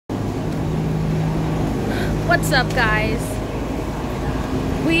What's up, guys?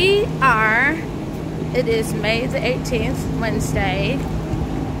 It is May the 18th, Wednesday,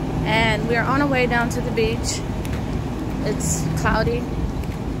 and we are on our way down to the beach. It's cloudy.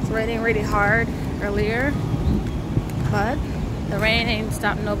 It's raining really hard earlier, but the rain ain't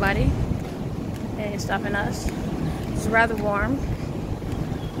stopping nobody. It ain't stopping us. It's rather warm.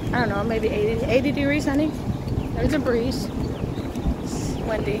 I don't know, maybe 80 degrees, honey. There's a breeze. It's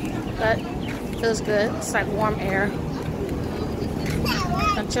windy, but it feels good. It's like warm air.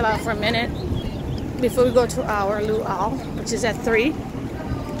 I'll chill out for a minute before we go to our luau, which is at 3.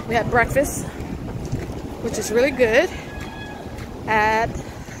 We had breakfast, which is really good, at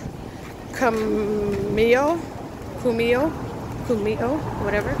Kumio,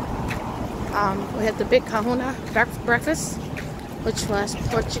 whatever. We had the big kahuna breakfast, which was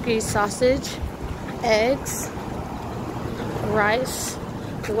Portuguese sausage, eggs, rice,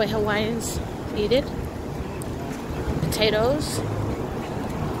 the way Hawaiians eat it, potatoes,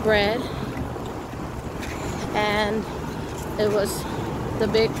 bread, and it was the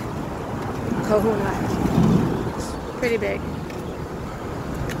big kahuna. It's pretty big.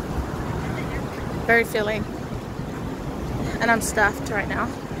 Very filling. And I'm stuffed right now.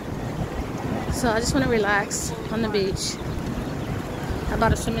 So I just want to relax on the beach. I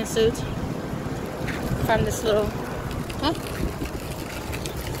bought a swimming suit from this little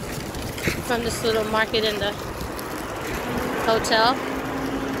market in the hotel.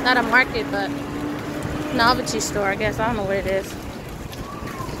 Not a market, but novelty store, I guess. I don't know what it is.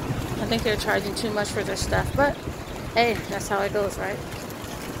 I think they're charging too much for their stuff, but hey, that's how it goes, right?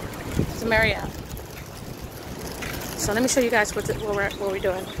 It's a Marriott. So let me show you guys what we're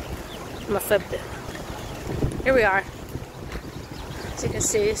doing. I'm gonna flip it. Here we are. As you can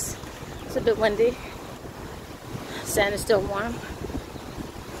see, it's a bit windy. Sand is still warm,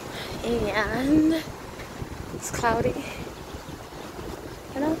 and it's cloudy.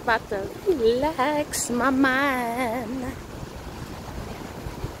 And I'm about to relax my mind.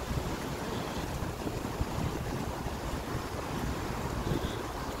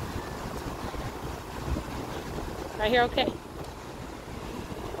 Right here, okay?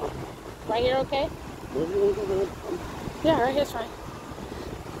 Right here, okay? Yeah, right here's fine.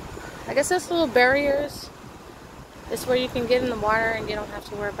 I guess there's little barriers. It's where you can get in the water and you don't have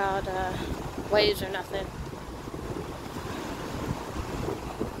to worry about waves or nothing.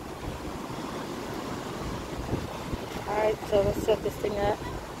 Alright, so let's set this thing up.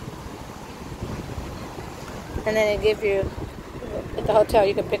 And then they give you, at the hotel,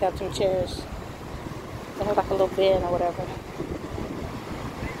 you can pick up some chairs. They have like a little bin or whatever.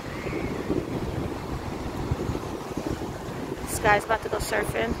 This guy's about to go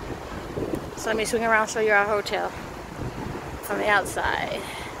surfing. So let me swing around and show you our hotel from the outside.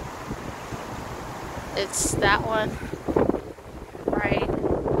 It's that one right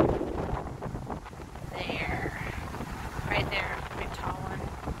there. Right there, big tall one.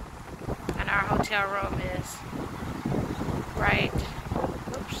 And our hotel room is right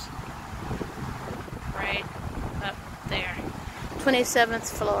up there. 27th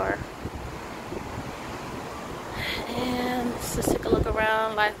floor. And let's just take a look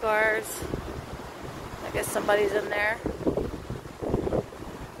around. Lifeguards. I guess somebody's in there. And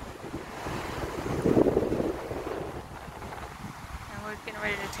we're getting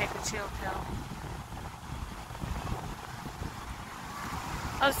ready to take a chill pill.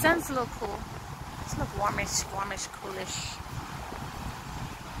 Oh, the sun's a little cool. It's a little warmish, coolish.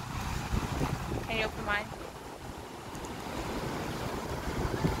 Can you open mine?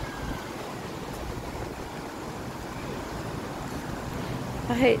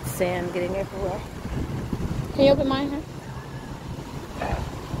 I hate sand getting everywhere. Can you open mine, huh?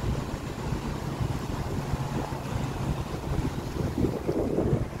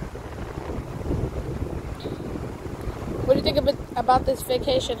 What do you think about this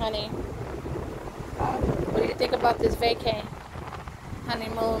vacation, honey? What do you think about this vacay?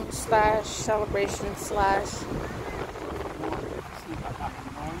 Honeymoon / celebration /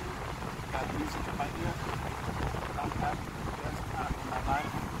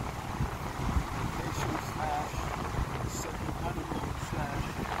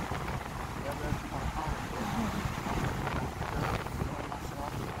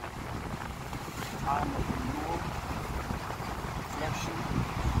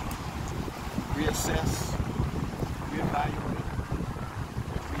 reassess, reevaluate,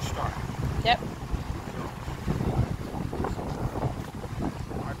 restart. Yep. So,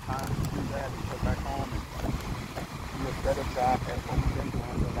 our time to do that, to go back home and do a better job at what we've been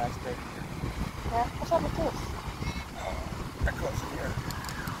doing the last 30 years. Yeah, what's up with this? That close in here.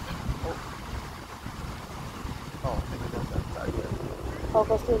 Oh. Oh, it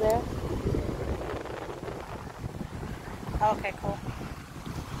goes through there? Okay, cool.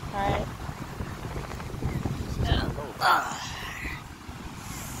 Alright.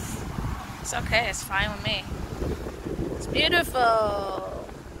 It's okay, it's fine with me. It's beautiful.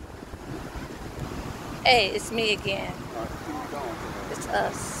 Hey, it's me again. It's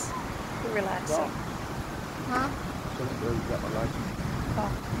us. We're relaxing. Huh?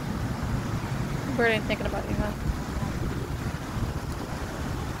 Oh. Bird ain't thinking about you, huh?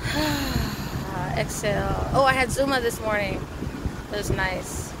 Exhale. Oh, I had Zuma this morning. It was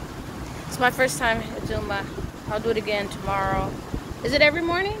nice. It's my first time at Zumba. I'll do it again tomorrow. Is it every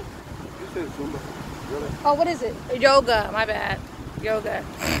morning? You said Zumba. Really? Oh, what is it? Yoga. My bad. Yoga.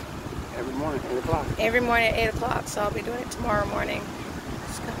 Every morning, 8 o'clock. Every morning at 8 o'clock. So I'll be doing it tomorrow morning.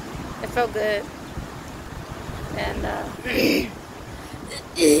 It felt good. And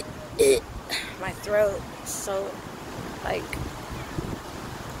my throat is so like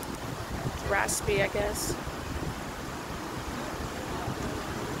raspy, I guess.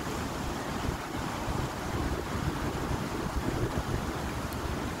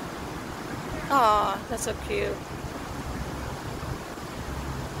 Aw, that's so cute.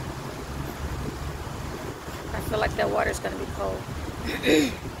 I feel like that water's gonna be cold.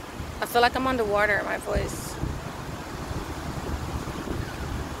 I feel like I'm underwater in my voice.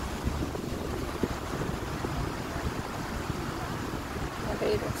 My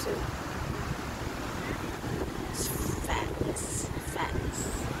bathing suit. It's fatness. Fatness.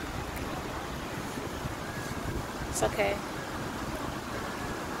 It's okay.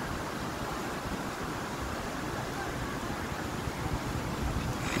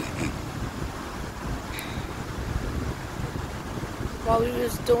 While we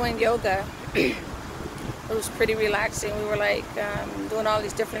was doing yoga, it was pretty relaxing. We were like doing all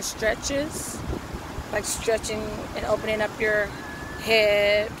these different stretches, like stretching and opening up your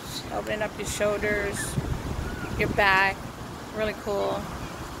hips, opening up your shoulders, your back. Really cool.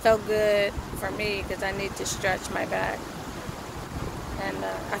 Felt good for me because I need to stretch my back. And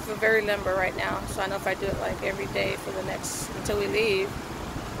I feel very limber right now, so I know if I do it like every day for the next, until we leave,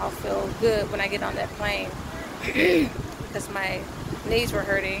 I'll feel good when I get on that plane. Because my knees were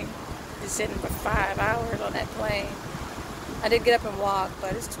hurting. Just sitting for 5 hours on that plane. I did get up and walk,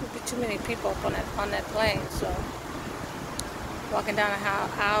 but it's too many people up on that plane. So walking down the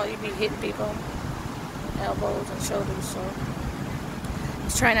aisle, you be hitting people, elbows and shoulders. So I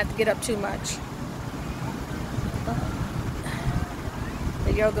was trying not to get up too much.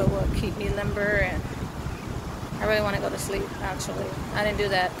 The yoga will keep me limber, and I really want to go to sleep. Actually, I didn't do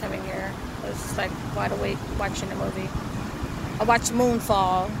that coming here. I was just like wide awake watching the movie. I watched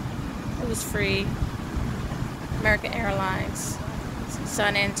Moonfall. It was free. American Airlines.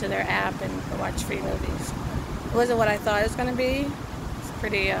 Sign into their app and watch free movies. It wasn't what I thought it was gonna be. It's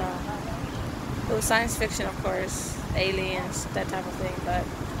pretty. It was science fiction, of course, aliens, that type of thing. But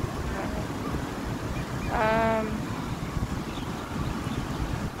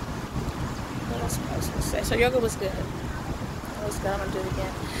what else was I supposed to say? So yoga was good. It was good. I'm gonna do it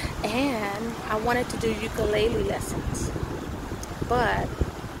again. And I wanted to do ukulele lessons. But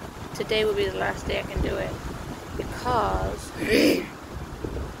today will be the last day I can do it because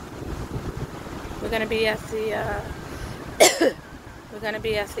we're gonna be at the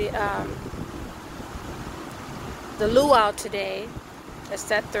the luau today.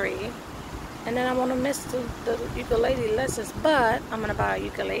 It's at 3, and then I want to miss the ukulele lessons. But I'm gonna buy a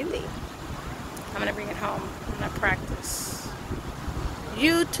ukulele. I'm gonna bring it home. I'm gonna practice.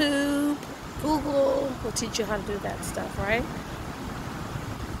 YouTube, Google will teach you how to do that stuff, right?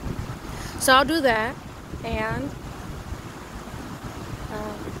 So I'll do that, and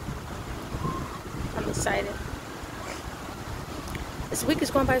I'm excited. This week is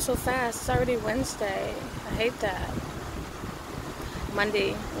going by so fast. It's already Wednesday. I hate that.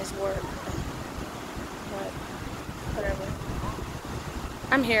 Monday is work. But whatever.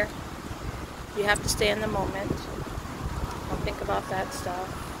 I'm here. You have to stay in the moment. Don't think about that stuff.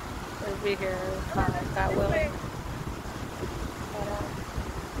 We'll be here, God willing.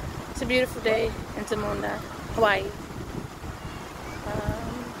 It's a beautiful day in Zamunda, Hawaii.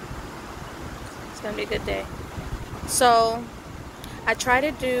 It's gonna be a good day. So I try to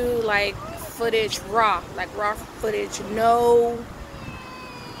do like footage raw footage. No,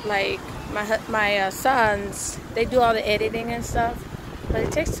 like my sons, they do all the editing and stuff, but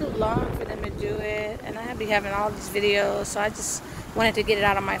it takes too long for them to do it, and I be having all these videos, so I just wanted to get it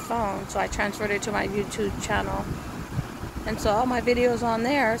out on my phone, so I transferred it to my YouTube channel. And so all my videos on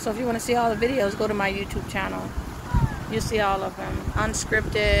there. So if you want to see all the videos, go to my YouTube channel. You'll see all of them.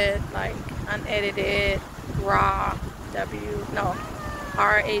 Unscripted, like unedited, raw,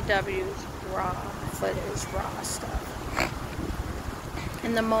 RAW's raw footage, raw stuff.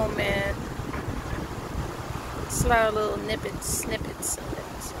 In the moment, it's a lot of little snippets of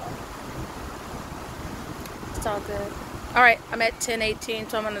it. So it's all good. Alright, I'm at 10:18,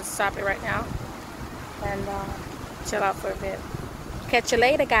 so I'm going to stop it right now and chill out for a bit. Catch you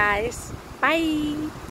later, guys. Bye.